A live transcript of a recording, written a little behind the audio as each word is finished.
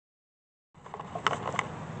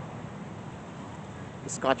the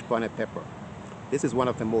Scotch bonnet pepper. This is one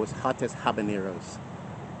of the most hottest habaneros.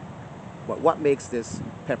 But what makes this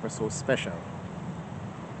pepper so special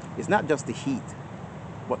is not just the heat,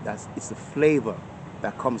 but it's the flavor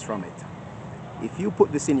that comes from it. If you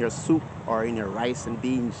put this in your soup or in your rice and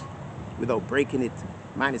beans without breaking it,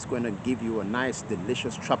 man, it's going to give you a nice,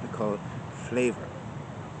 delicious tropical flavor.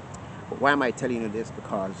 But why am I telling you this?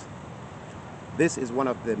 Because this is one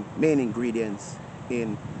of the main ingredients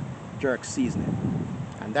in jerk seasoning.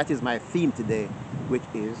 And that is my theme today, which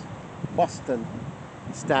is Boston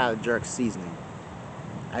style jerk seasoning.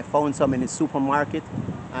 I found some in the supermarket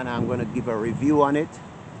and I'm going to give a review on it.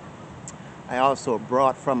 I also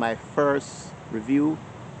brought from my first review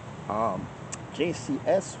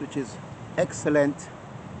JCS, which is excellent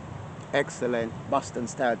Boston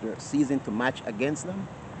style jerk seasoning to match against them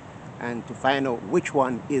and to find out which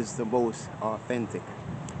one is the most authentic.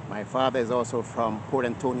 My father is also from Port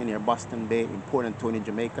Antonio near Boston Bay in Port Antonio,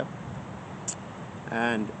 Jamaica,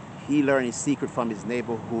 and he learned his secret from his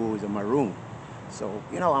neighbor who is a Maroon. So,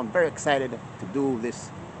 you know, I'm very excited to do this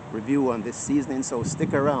review on this seasoning, so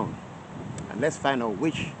stick around and let's find out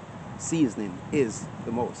which seasoning is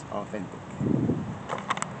the most authentic.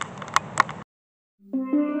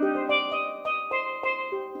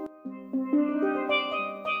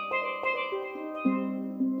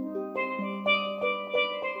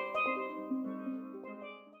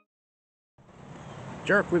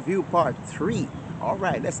 Jerk review part 3. All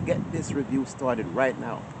right, let's get this review started right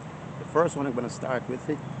now. The first one I'm going to start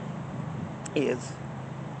with is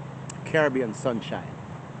Caribbean Sunshine.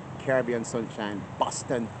 Caribbean Sunshine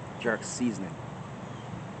Boston jerk seasoning.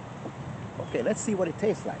 Okay, let's see what it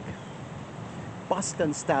tastes like.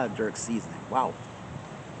 Boston style jerk seasoning. Wow.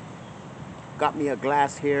 Got me a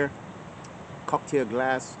glass here, cocktail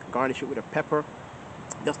glass, garnish it with a pepper,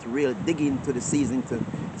 just to really dig into the seasoning to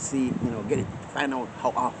see, you know, find out how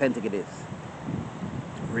authentic it is.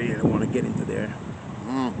 Really want to get into there.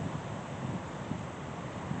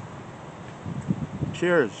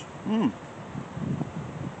 Cheers. I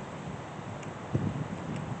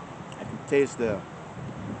can taste the,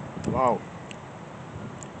 wow,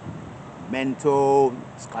 menthol,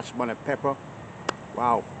 Scotch bonnet pepper.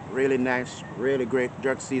 Wow, really nice, really great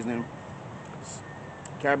jerk seasoning.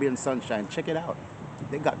 Caribbean Sunshine, check it out.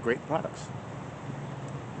 They got great products.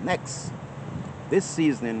 Next, this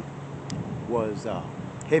seasoning was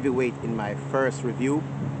heavyweight in my first review,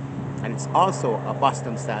 and it's also a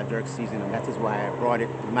Boston style jerk seasoning, and that is why I brought it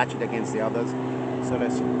to match it against the others. So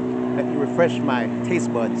let me refresh my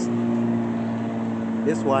taste buds.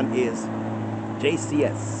 This one is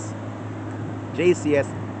JCS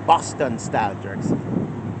Boston style jerk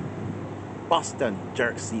seasoning. Boston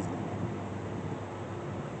jerk seasoning.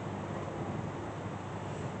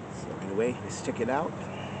 So anyway, let's check it out.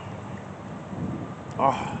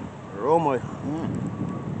 Oh, aroma.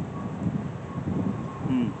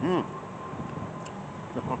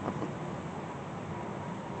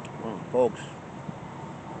 Oh, folks.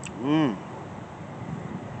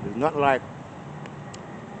 It's not like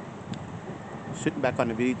sitting back on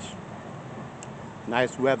the beach,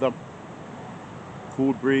 nice weather,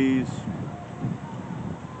 cool breeze,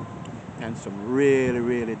 and some really,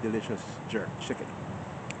 really delicious jerk chicken.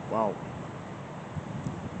 Wow.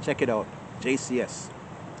 Check it out. JCS.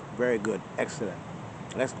 Very good. Excellent.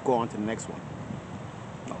 Let's go on to the next one.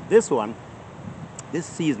 Now, this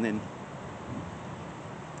seasoning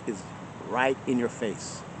is right in your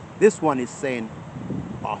face. This one is saying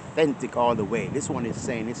authentic all the way. This one is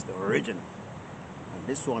saying it's the original. And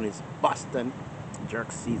this one is Boston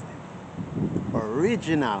jerk seasoning.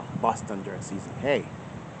 Original Boston jerk seasoning. Hey,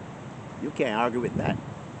 you can't argue with that.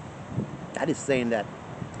 That is saying that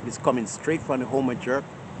it's coming straight from the home of jerk,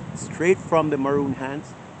 straight from the Maroon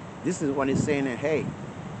hands. This is what it's saying that, hey,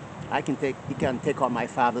 you can take on my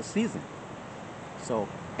father's seasoning. So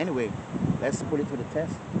anyway, let's put it to the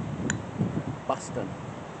test. Boston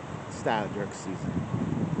style jerk seasoning.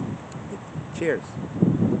 Cheers.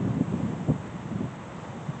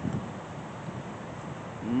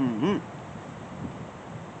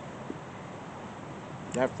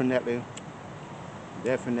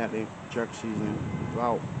 Definitely jerk seasoning.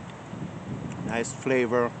 Wow. Nice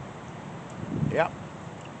flavor. Yeah.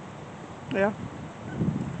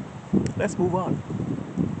 Let's move on.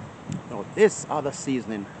 Now this other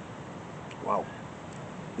seasoning, wow.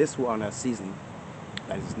 This one a seasoning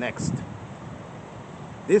that is next.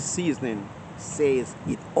 This seasoning says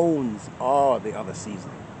it owns all the other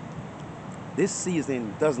seasoning. This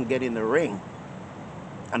seasoning doesn't get in the ring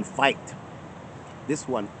and fight. This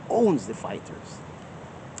one owns the fighters.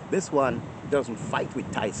 This one doesn't fight with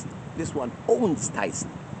Tyson. This one owns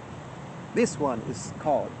Tyson. This one is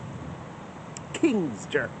called King's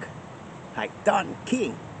Jerk. Like Don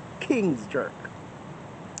King. King's Jerk.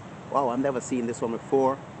 Wow, I've never seen this one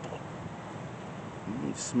before.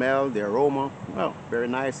 Smell, the aroma, well, very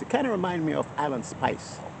nice. It kind of reminds me of Island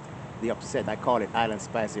Spice, the upset. I call it Island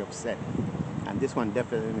Spice, the upset. And this one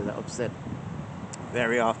definitely is the upset.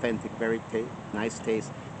 Very authentic, very nice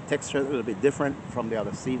taste. Texture a little bit different from the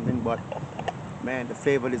other seasoning, but man, the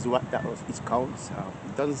flavor is what it counts.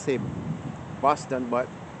 It doesn't say Boston, but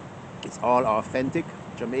it's all authentic,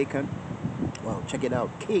 Jamaican. Well, check it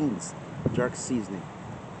out, King's Jerk Seasoning.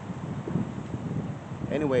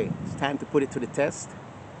 Anyway, it's time to put it to the test.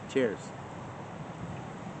 Cheers.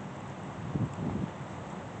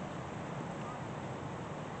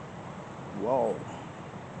 Whoa.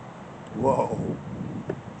 Whoa.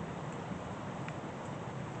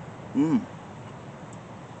 Mmm.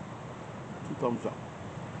 2 thumbs up.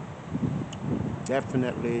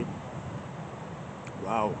 Definitely.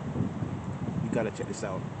 Wow. You gotta check this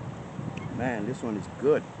out. Man, this one is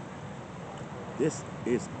good. This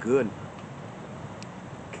is good.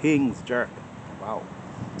 King's Jerk. Wow.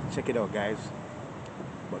 Check it out, guys.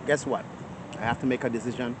 But guess what? I have to make a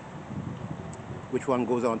decision. Which one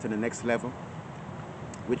goes on to the next level?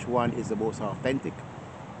 Which one is the most authentic?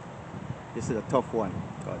 This is a tough one,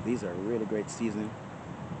 because these are really great seasoning.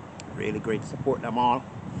 Really great. Support them all.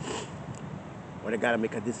 But I gotta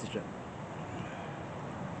make a decision.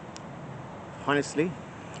 Honestly,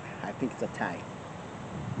 I think it's a tie.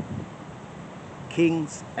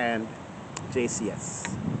 King's and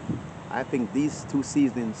JCS. I think these 2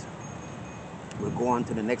 seasonings will go on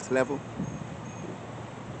to the next level.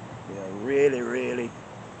 They are really, really,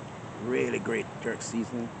 really great jerk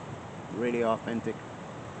seasoning. Really authentic.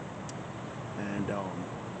 And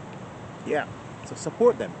yeah, so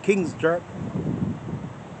support them. King's Jerk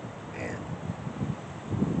and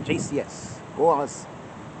JCS.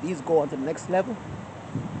 These go on to the next level.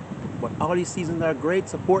 But all these seasons are great.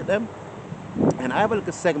 Support them. And I have a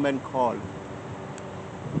little segment called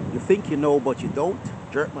You Think You Know But You Don't,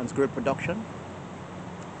 JERKMAN'S Grill Production.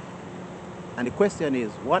 And the question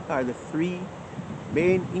is, what are the 3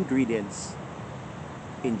 main ingredients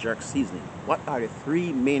in jerk seasoning? What are the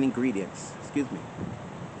 3 main ingredients? Excuse me.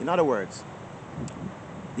 In other words,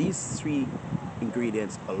 these 3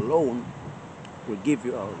 ingredients alone will give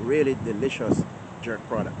you a really delicious jerk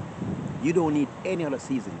product. You don't need any other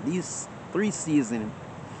seasoning. These 3 seasonings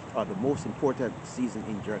are the most important seasoning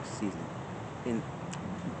in jerk seasoning. In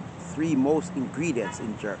 3 most ingredients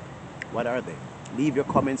in jerk. What are they? Leave your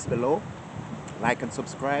comments below, like and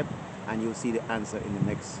subscribe, and you'll see the answer in the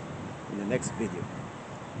next video.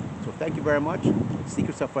 So thank you very much.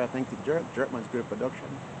 Secrets of Authentic Jerk, JERKMAN'S Grill Production.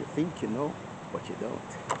 You think you know, but you don't.